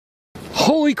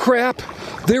Holy crap,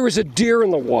 there is a deer in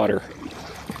the water.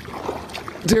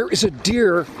 There is a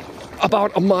deer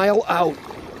about a mile out.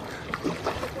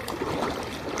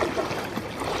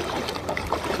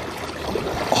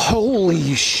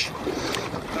 Holy sh...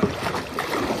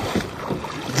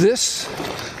 This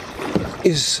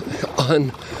is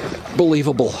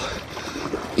unbelievable.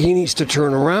 He needs to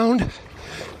turn around.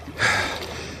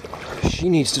 She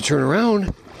needs to turn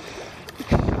around.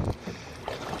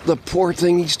 The poor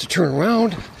thing needs to turn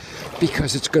around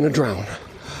because it's going to drown.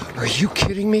 Are you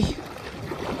kidding me?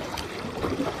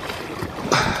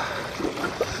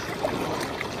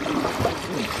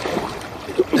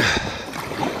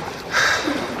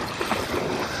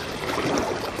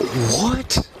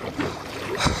 What?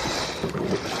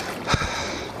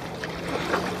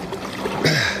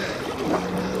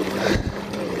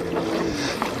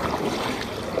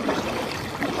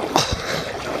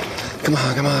 Come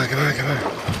on, come on, come on, come on.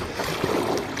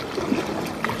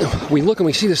 We look and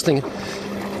we see this thing.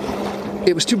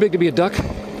 It was too big to be a duck.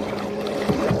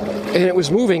 And it was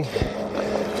moving.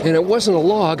 And it wasn't a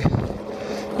log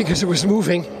because it was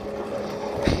moving.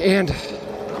 And...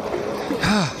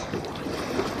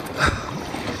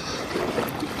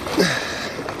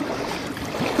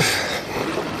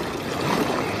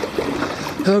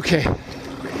 Okay.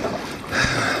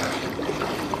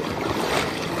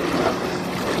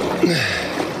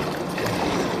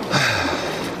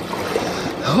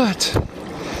 What?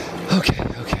 Okay,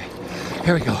 okay.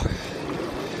 Here we go.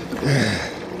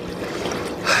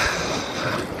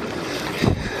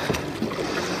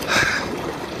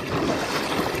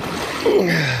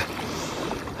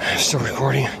 I'm still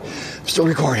recording. I'm still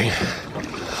recording.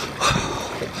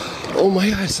 Oh my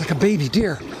God, it's like a baby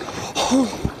deer. Oh,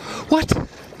 what?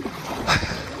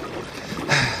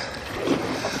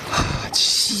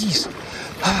 Jeez.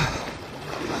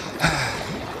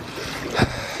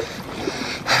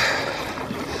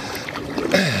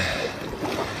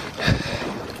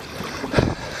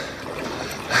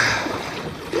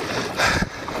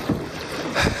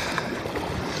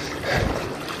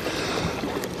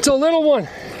 It's a little one.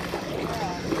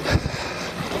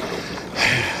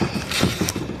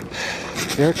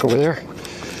 Eric over there.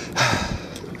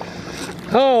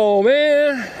 Oh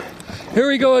man, here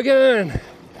we go again.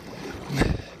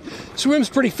 Swims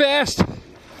pretty fast.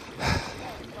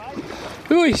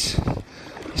 Ooh, he's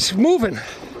moving.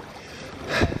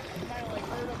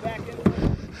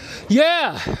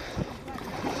 Yeah.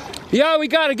 Yeah, we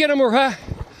gotta get him.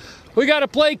 We gotta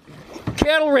play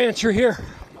cattle rancher here.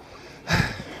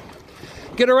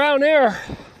 Get around there.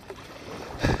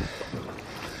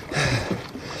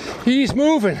 He's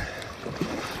moving,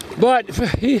 but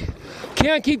he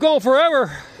can't keep going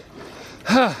forever.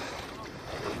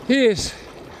 He is.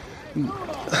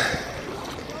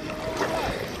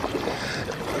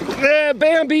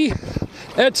 Bambi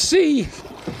at sea.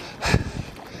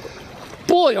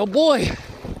 Boy, oh boy.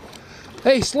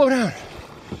 Hey, slow down.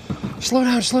 Slow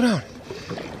down, slow down.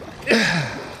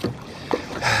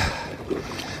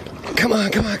 Come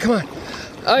on, come on, come on.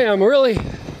 I am really...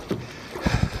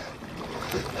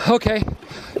 Okay,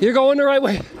 you're going the right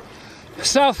way.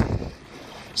 South.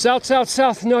 South, south,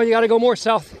 south. No, you gotta go more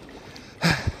south.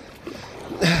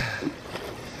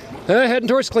 Heading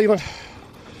towards Cleveland.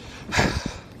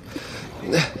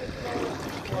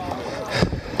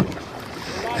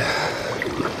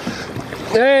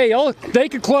 Hey, they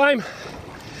could climb.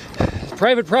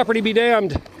 Private property be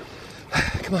damned.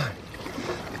 Come on.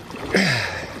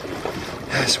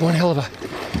 That's one hell of a...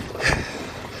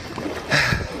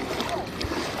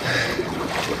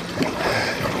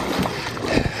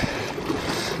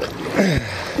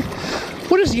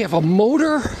 What does he have, a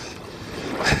motor?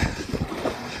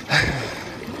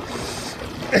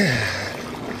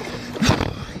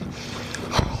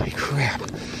 Holy crap.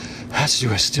 Let's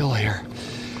do a still here.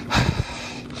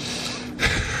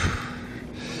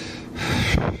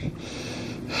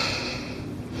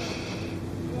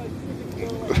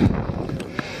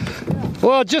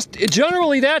 Well, just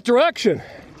generally that direction.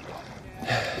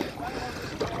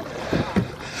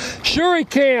 Sure he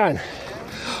can.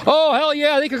 Oh, hell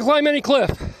yeah, they can climb any cliff.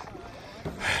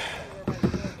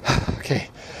 Okay.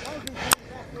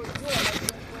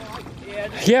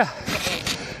 Yeah.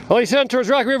 Well, he's heading towards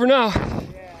Rock River now.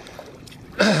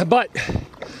 But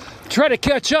try to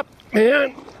catch up,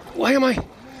 man. Why am I?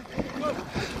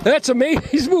 That's amazing.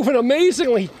 He's moving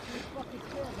amazingly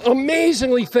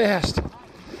fast.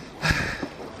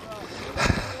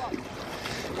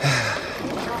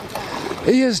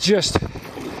 He is just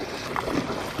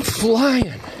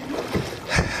flying.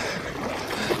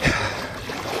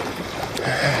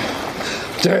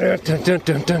 Dun, dun, dun,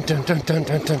 dun, dun, dun, dun, dun,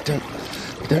 dun, dun.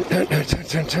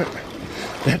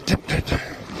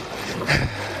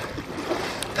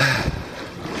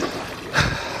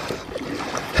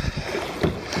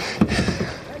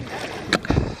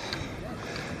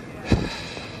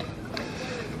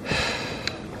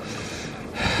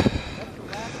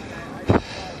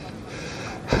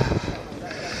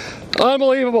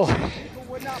 Unbelievable.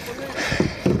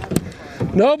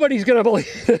 Nobody's gonna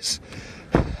believe this.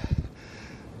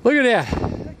 Look at that.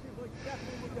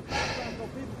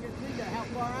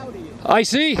 I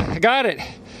see, I got it.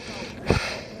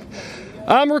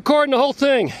 I'm recording the whole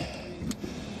thing.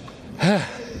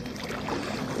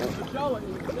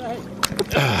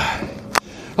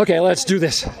 Okay, let's do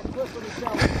this.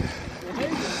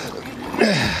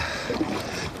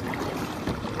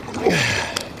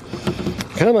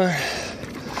 Come on.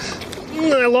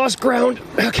 I lost ground.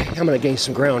 Okay, I'm gonna gain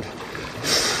some ground.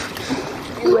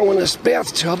 Row in this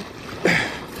bathtub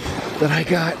that I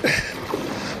got.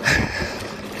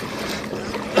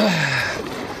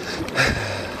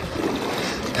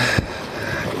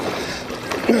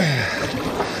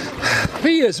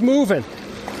 He is moving.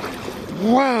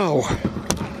 Wow.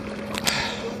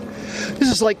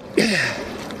 This is like,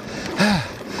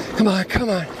 come on, come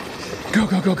on. Go,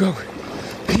 go, go, go.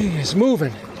 He is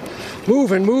moving.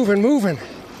 Moving, moving, moving.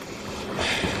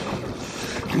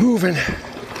 Moving.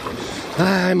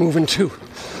 I'm moving too.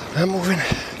 I'm moving.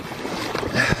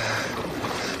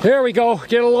 There we go.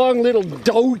 Get along, little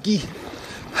doggy.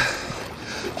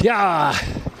 Yeah.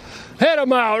 Head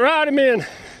him out. Ride him in.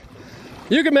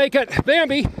 You can make it.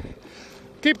 Bambi.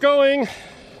 Keep going.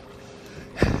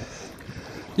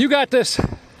 You got this.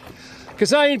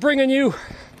 Because I ain't bringing you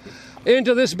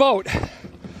into this boat.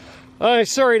 I'm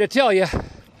sorry to tell you.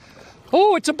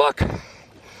 Oh, it's a buck.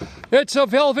 It's a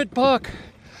velvet buck.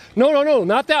 No, no, no,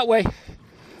 not that way.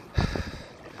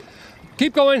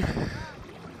 Keep going.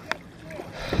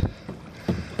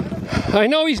 I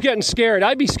know he's getting scared.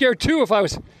 I'd be scared too if I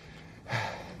was.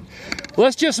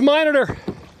 Let's just monitor.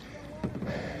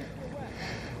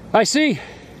 I see.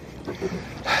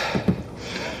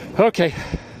 Okay.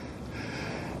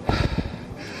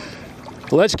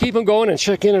 Let's keep him going and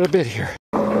check in a bit here.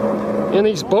 And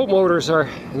these boat motors are,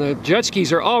 and the jet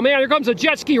skis are, oh man, here comes a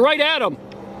jet ski right at him.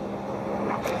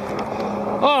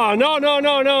 Oh, no, no,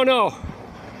 no, no, no.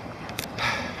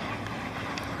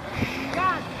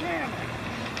 God damn it.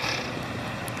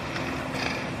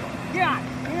 God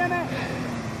damn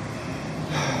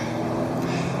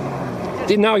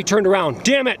it. Now he turned around.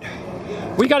 Damn it.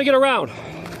 We got to get around.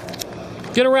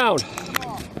 Get around.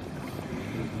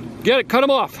 Get it, cut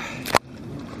him off.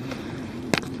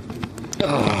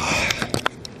 Oh.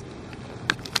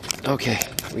 Okay,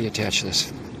 reattach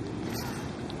this.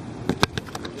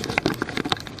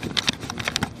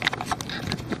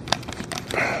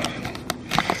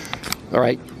 All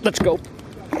right, let's go.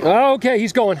 Okay,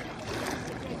 he's going.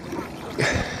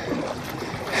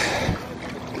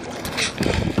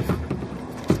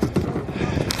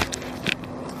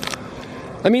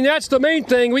 I mean, that's the main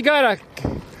thing. We gotta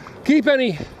keep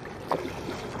any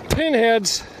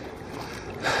pinheads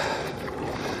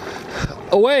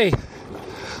away.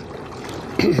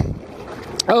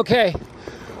 Okay,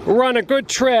 we're on a good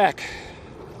track.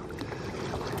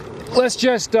 Let's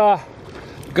just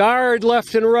guard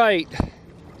left and right.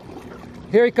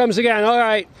 Here he comes again. All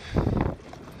right.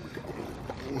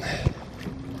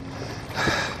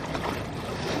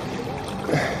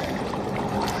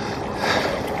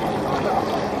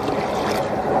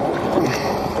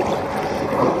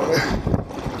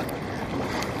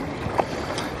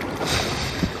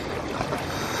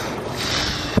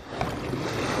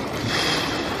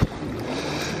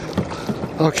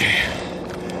 Okay,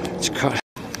 it's cut.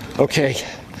 Okay,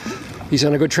 he's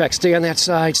on a good track. Stay on that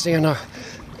side. Stay on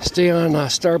the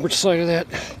starboard side of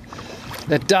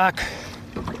that dock.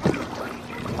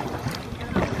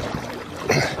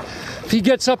 If he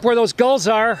gets up where those gulls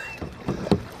are,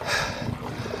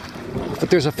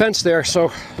 but there's a fence there,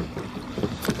 so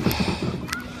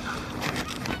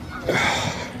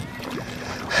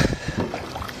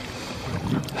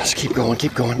let's keep going.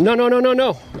 Keep going. No, no, no, no,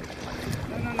 no.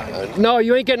 No,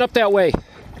 you ain't getting up that way.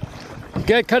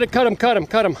 Cut him.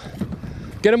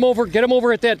 Get him over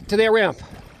to that ramp.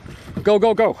 Go,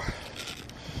 go, go.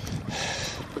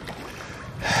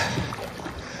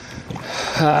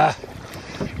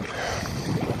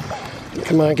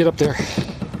 Come on, get up there.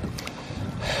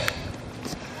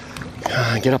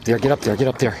 Get up there. Get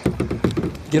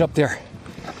up there.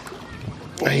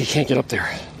 You can't get up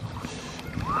there.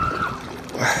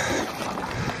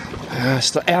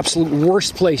 It's the absolute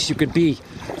worst place you could be.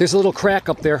 There's a little crack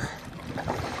up there.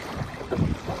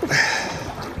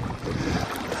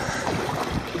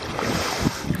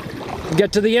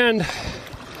 get to the end,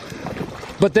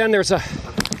 but then there's a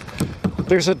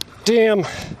damn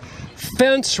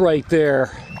fence right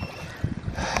there.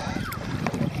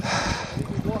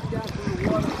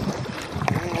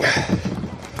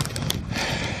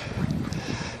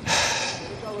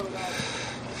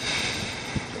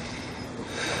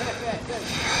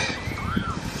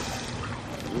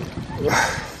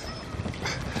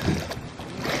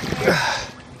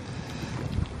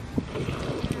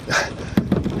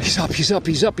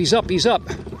 He's up.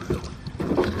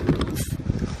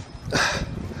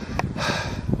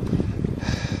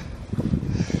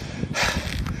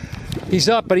 He's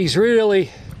up, but he's really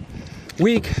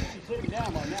weak.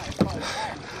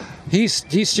 He's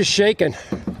just shaking.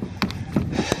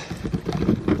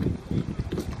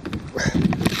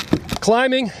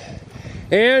 Climbing,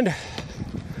 and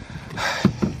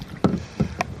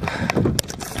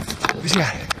who's he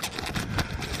got?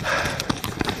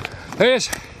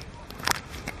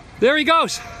 There he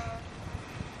goes.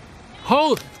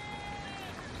 Hold.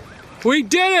 We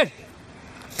did it.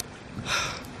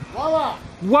 Voila.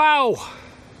 Wow.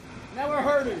 Now we're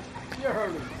herders. You're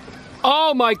herders.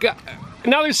 Oh my God.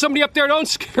 Now there's somebody up there. Don't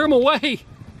scare him away.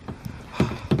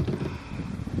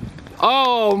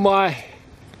 Oh my.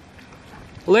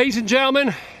 Ladies and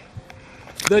gentlemen,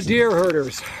 the deer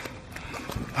herders.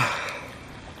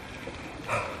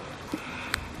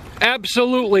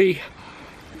 Absolutely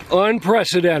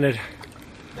unprecedented.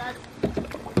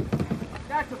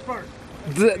 That's a first.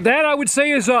 That I would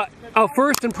say is a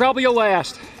first and probably a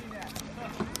last.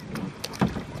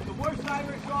 The worst I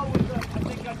ever saw was, I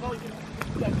think I told you,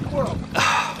 that squirrel.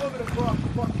 Swimming across the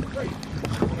fucking creek.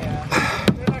 Yeah.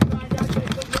 Then I find out they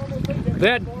took normal things.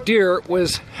 That deer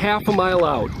was half a mile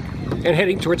out and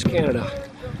heading towards Canada.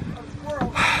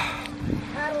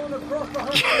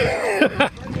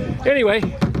 Anyway,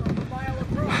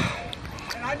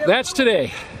 that's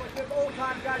today.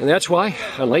 And that's why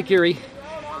on Lake Erie,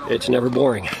 it's never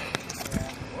boring.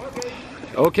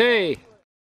 Okay.